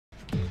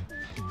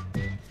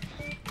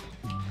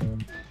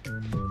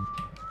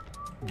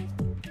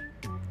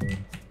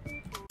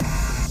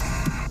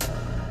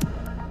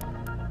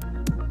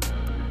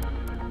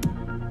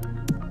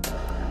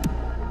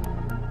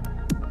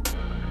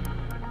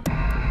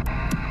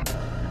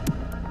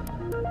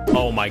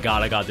Oh my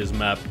god, I got this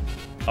map.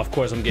 Of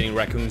course I'm getting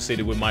Raccoon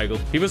City with Michael.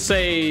 People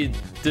say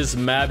this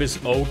map is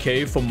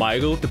okay for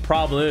Michael. The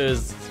problem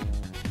is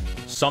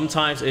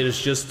sometimes it is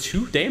just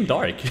too damn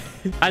dark.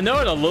 I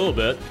know it a little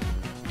bit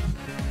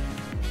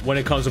when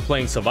it comes to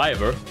playing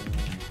Survivor.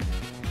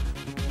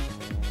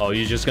 Oh,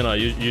 you're just gonna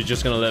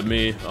let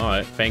me. All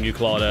right, thank you,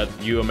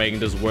 Claudette. You are making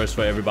this worse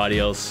for everybody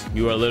else.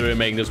 You are literally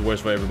making this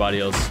worse for everybody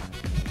else.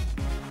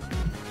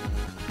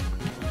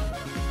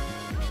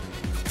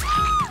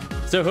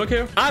 Is there a hook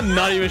here? I'm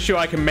not even sure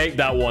I can make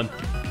that one,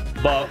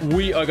 but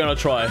we are gonna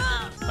try.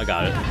 I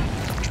got it.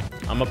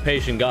 I'm a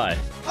patient guy.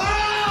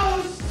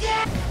 Oh,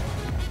 shit!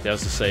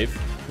 There's the safe.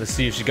 Let's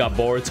see if she got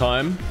board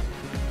time.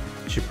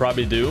 She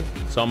probably do.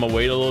 So I'm gonna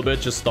wait a little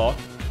bit, just stalk.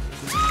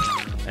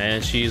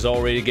 And she's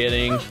already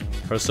getting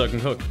her second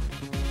hook.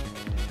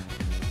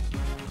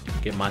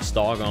 Get my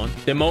stalk on.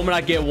 The moment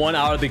I get one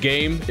out of the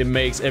game, it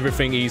makes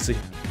everything easy.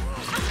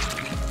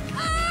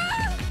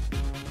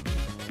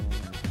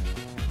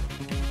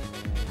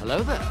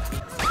 Hello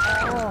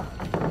there.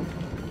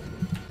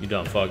 You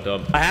done fucked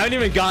up. I haven't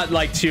even got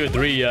like tier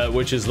 3 yet,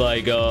 which is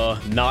like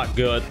not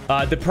good.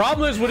 The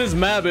problem is with this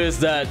map is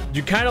that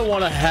you kind of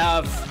want to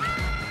have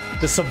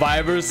the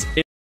survivors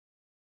in.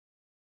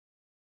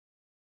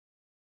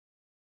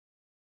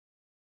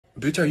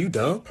 Bitch, are you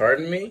dumb?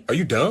 Pardon me? Are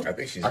you dumb? I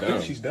think she's dumb. I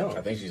think she's dumb.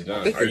 I think she's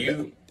dumb. Are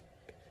you,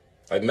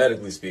 like,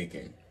 medically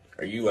speaking,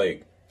 are you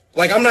like...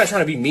 Like, I'm not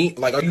trying to be mean.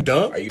 Like, are you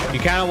dumb? Are you... You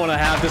kind of want to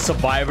have the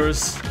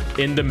survivors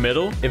in the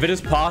middle. If it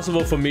is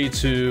possible for me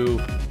to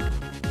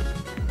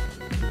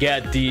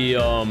get the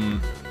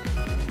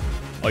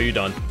oh, you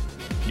done.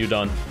 You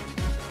done.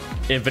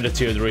 Infinite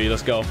tier 3.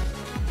 Let's go.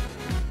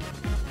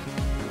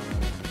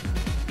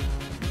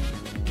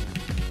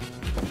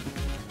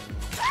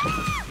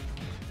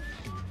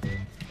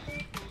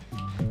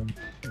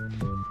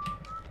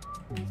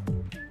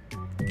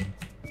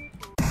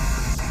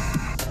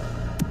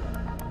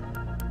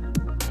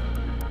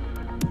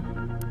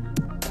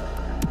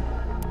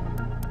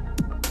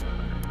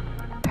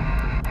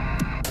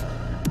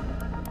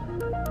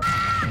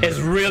 It's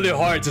really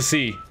hard to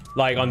see,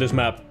 like, on this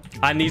map.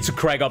 I need to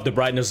crank up the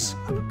brightness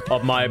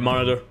of my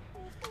monitor.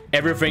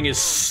 Everything is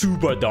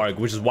super dark,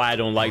 which is why I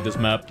don't like this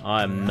map.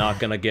 I'm not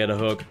gonna get a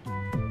hook.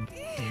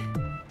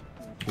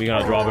 We're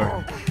gonna drop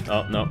her.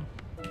 Oh, no.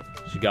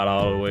 She got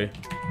out of the way.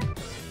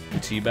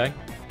 Teabag.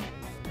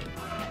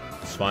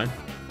 It's fine.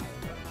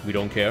 We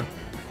don't care.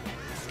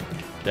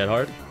 Dead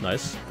hard.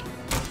 Nice.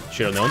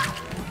 Should have known.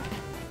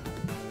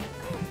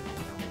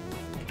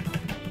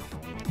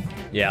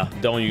 Yeah,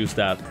 don't use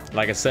that.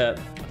 Like I said,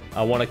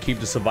 I want to keep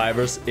the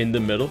survivors in the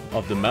middle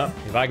of the map.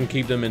 If I can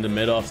keep them in the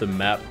middle of the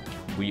map,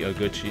 we are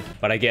Gucci.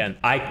 But again,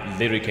 I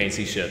literally can't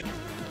see shit.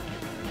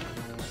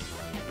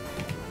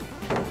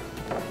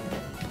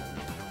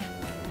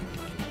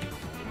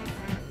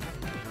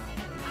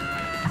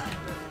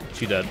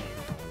 She dead.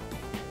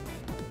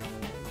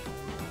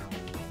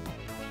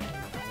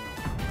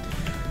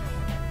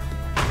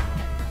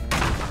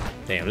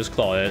 Damn, this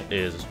Claudette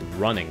is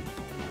running.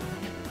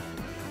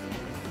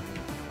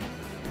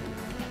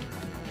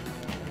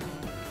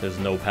 There's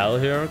no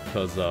pallet here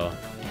because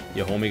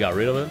your homie got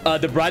rid of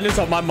it. The brightness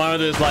of my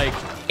monitor is like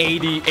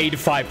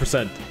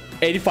 85%.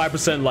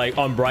 85% like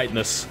on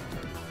brightness.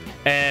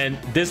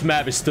 And this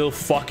map is still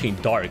fucking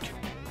dark.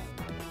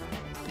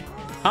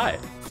 Hi.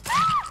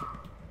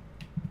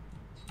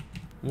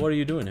 What are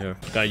you doing here?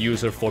 Gonna use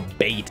her for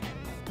bait.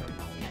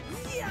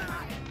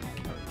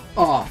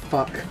 Oh,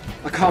 fuck.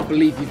 I can't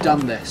believe you've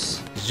done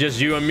this. It's just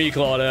you and me,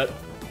 Claudette.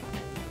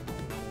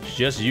 It's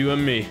just you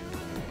and me.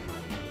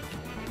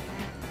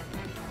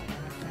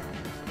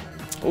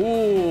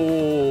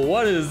 Ooh,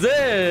 what is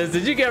this?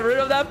 Did you get rid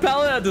of that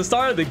pallet at the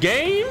start of the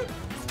game?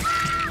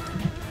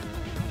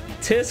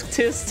 Tisk,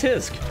 tisk,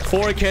 tisk.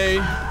 4K,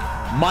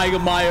 Michael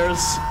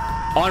Myers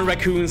on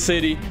Raccoon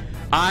City.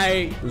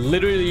 I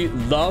literally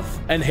love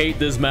and hate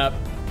this map.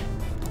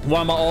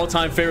 One of my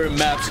all-time favorite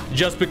maps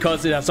just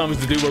because it has something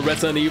to do with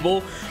Resident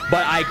Evil.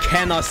 But I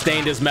cannot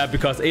stand this map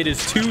because it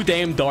is too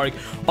damn dark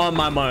on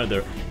my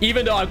monitor.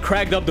 Even though I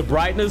cracked up the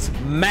brightness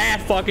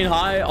mad fucking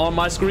high on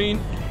my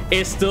screen,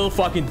 it's still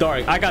fucking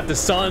dark. I got the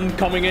sun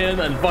coming in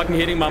and fucking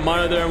hitting my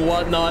monitor and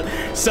whatnot.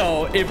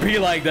 So it be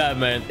like that,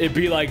 man. It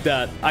be like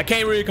that. I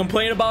can't really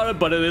complain about it,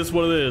 but it is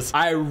what it is.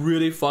 I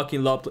really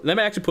fucking love. Let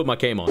me actually put my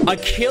game on. A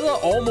killer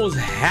almost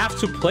have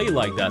to play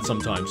like that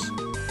sometimes,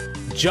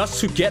 just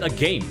to get a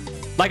game,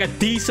 like a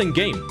decent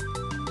game.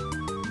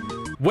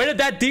 Where did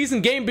that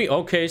decent game be?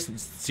 Okay,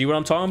 see what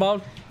I'm talking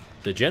about?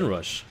 The Gen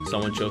Rush.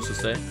 Someone chose to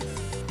say.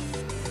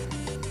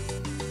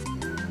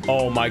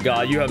 Oh my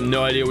god, you have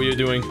no idea what you're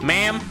doing.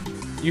 Ma'am,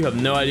 you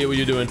have no idea what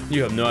you're doing.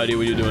 You have no idea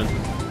what you're doing.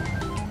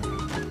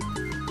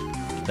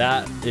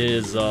 That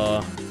is,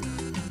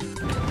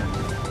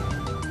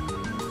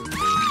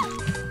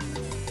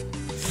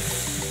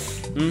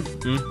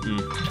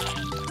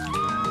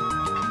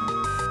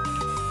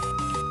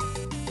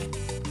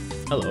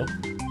 Hello.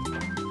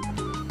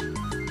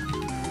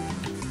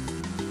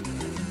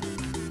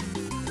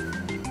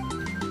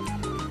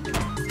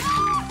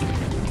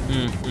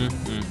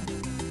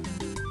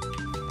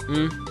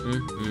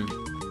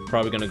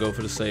 Probably gonna go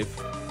for the save.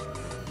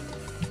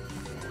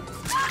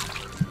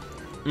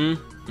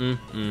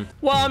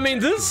 Well, I mean,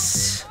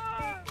 this...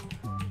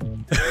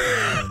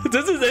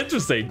 this is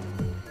interesting.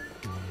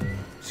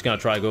 Just gonna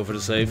try to go for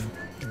the save.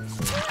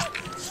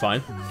 It's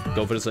fine.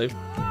 Go for the save.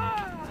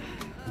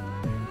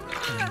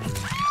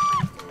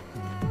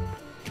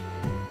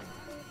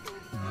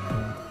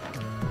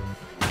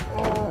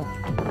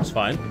 It's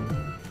fine.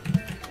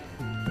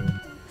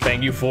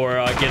 Thank you for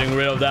getting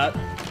rid of that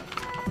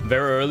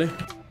very early.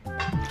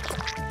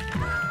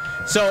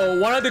 So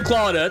one of the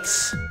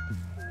Claudettes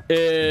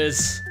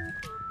is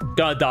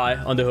gonna die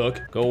on the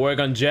hook. Go work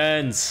on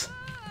gens.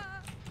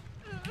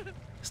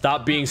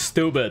 Stop being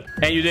stupid.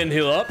 And you didn't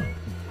heal up?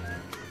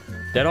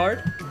 That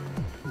hard?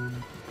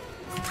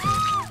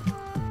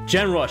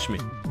 Gen rush me.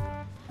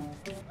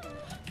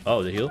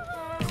 Oh, the heal?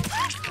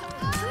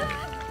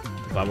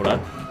 Fine with that.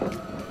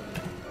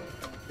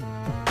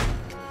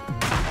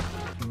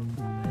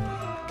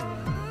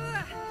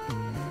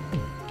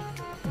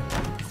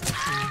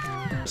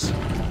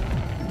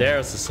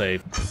 There's the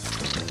save.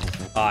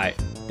 Alright.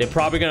 They're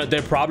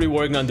probably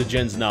working on the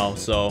gens now,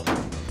 so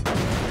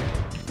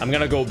I'm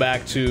gonna go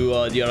back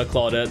to the other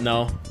Claudette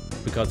now,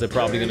 because they're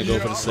probably gonna go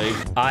for the save.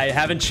 I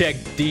haven't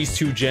checked these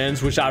two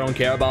gens, which I don't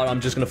care about. I'm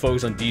just gonna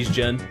focus on these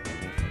gen.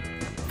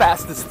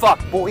 Fast as fuck,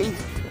 boy.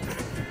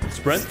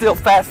 Sprint? Still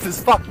fast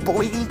as fuck,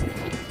 boy.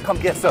 Come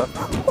get some.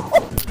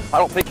 I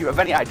don't think you have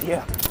any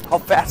idea how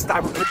fast I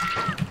was.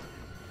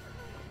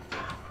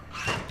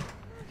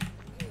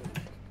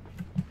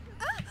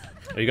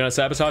 Are you gonna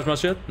sabotage my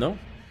shit? No?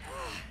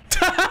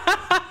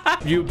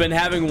 You've been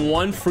having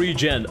one free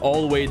gen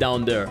all the way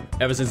down there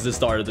ever since the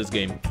start of this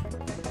game.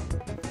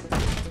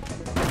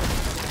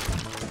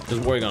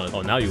 Just working on it.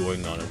 Oh, now you're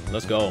working on it.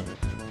 Let's go.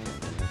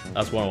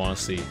 That's what I want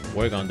to see.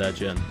 Work on that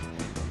gen.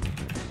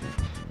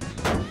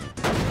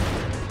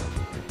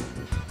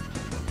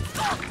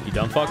 You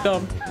done fucked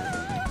up.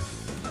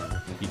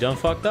 You done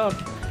fucked up.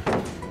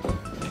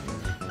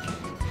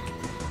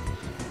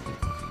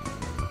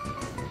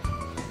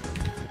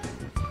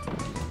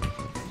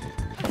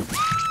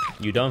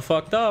 You done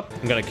fucked up.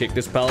 I'm gonna kick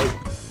this pellet.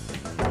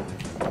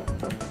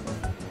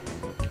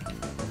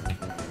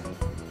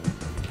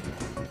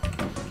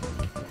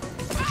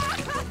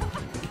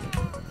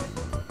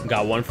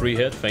 Got one free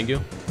hit, thank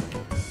you.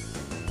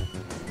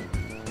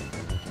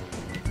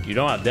 You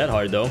don't have dead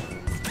heart though.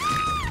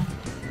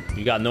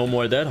 You got no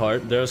more dead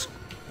heart. There's...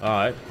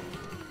 Alright.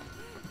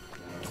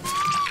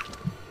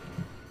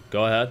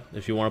 Go ahead,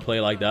 if you want to play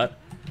like that.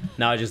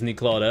 Now I just need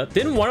Claudette.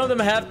 Didn't one of them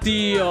have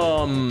the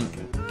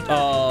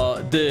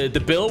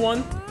Bill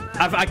one?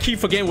 I keep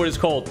forgetting what it's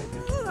called.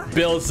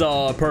 Bill's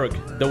perk,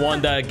 the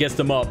one that gets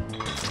them up.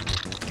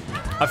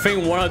 I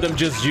think one of them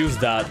just used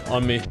that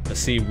on me. Let's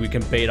see if we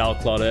can bait out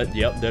Claudette.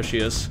 Yep, there she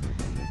is.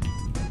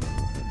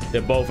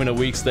 They're both in a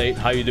weak state.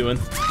 How you doing?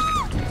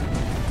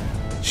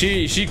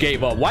 She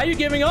gave up. Why are you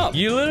giving up?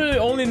 You literally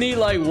only need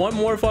like one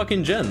more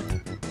fucking gen.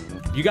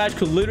 You guys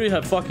could literally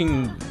have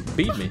fucking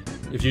beat me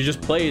if you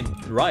just played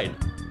right.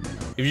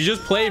 If you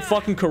just played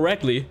fucking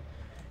correctly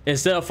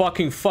instead of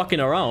fucking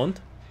around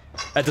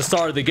at the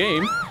start of the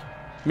game,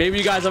 maybe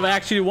you guys have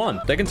actually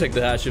won. They can take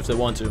the hash if they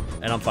want to,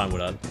 and I'm fine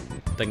with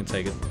that. They can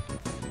take it.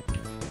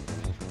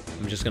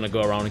 I'm just gonna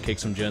go around and kick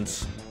some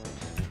gens.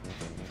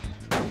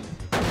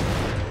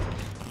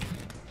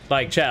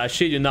 Like, chat, I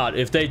shit you not.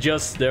 If they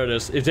just... There it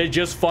is. If they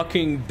just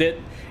fucking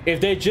did... If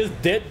they just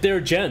did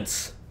their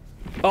gens...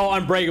 Oh,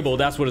 Unbreakable.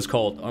 That's what it's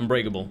called.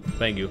 Unbreakable.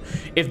 Thank you.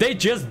 If they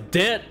just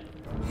did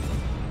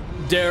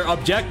their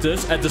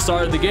objectives at the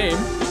start of the game,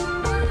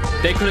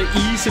 they could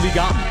have easily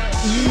gotten.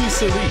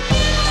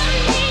 Easily.